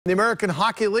The American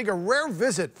Hockey League, a rare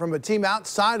visit from a team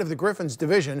outside of the Griffins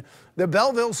division. The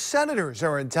Belleville Senators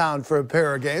are in town for a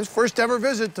pair of games. First ever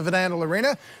visit to Vandal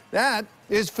Arena. That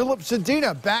is Filip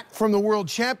Zadina, back from the World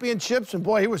Championships. And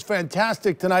boy, he was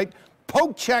fantastic tonight.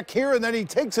 Poke check here, and then he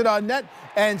takes it on net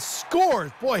and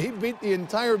scores. Boy, he beat the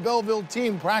entire Belleville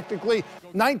team practically.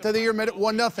 Ninth of the year, made it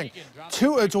 1-0. It's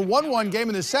a 1-1 game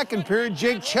in the second period.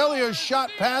 Jake Chelia's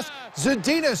shot pass.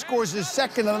 Zadina scores his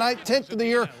second of the night. 10th of the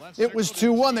year, it was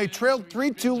 2-1. They trailed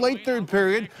 3-2 late third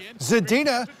period.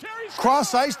 Zadina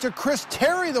cross ice to Chris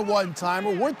Terry, the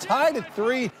one-timer. We're tied at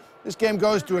 3. This game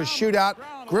goes to a shootout.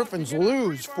 Griffins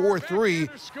lose 4-3,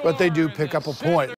 but they do pick up a point.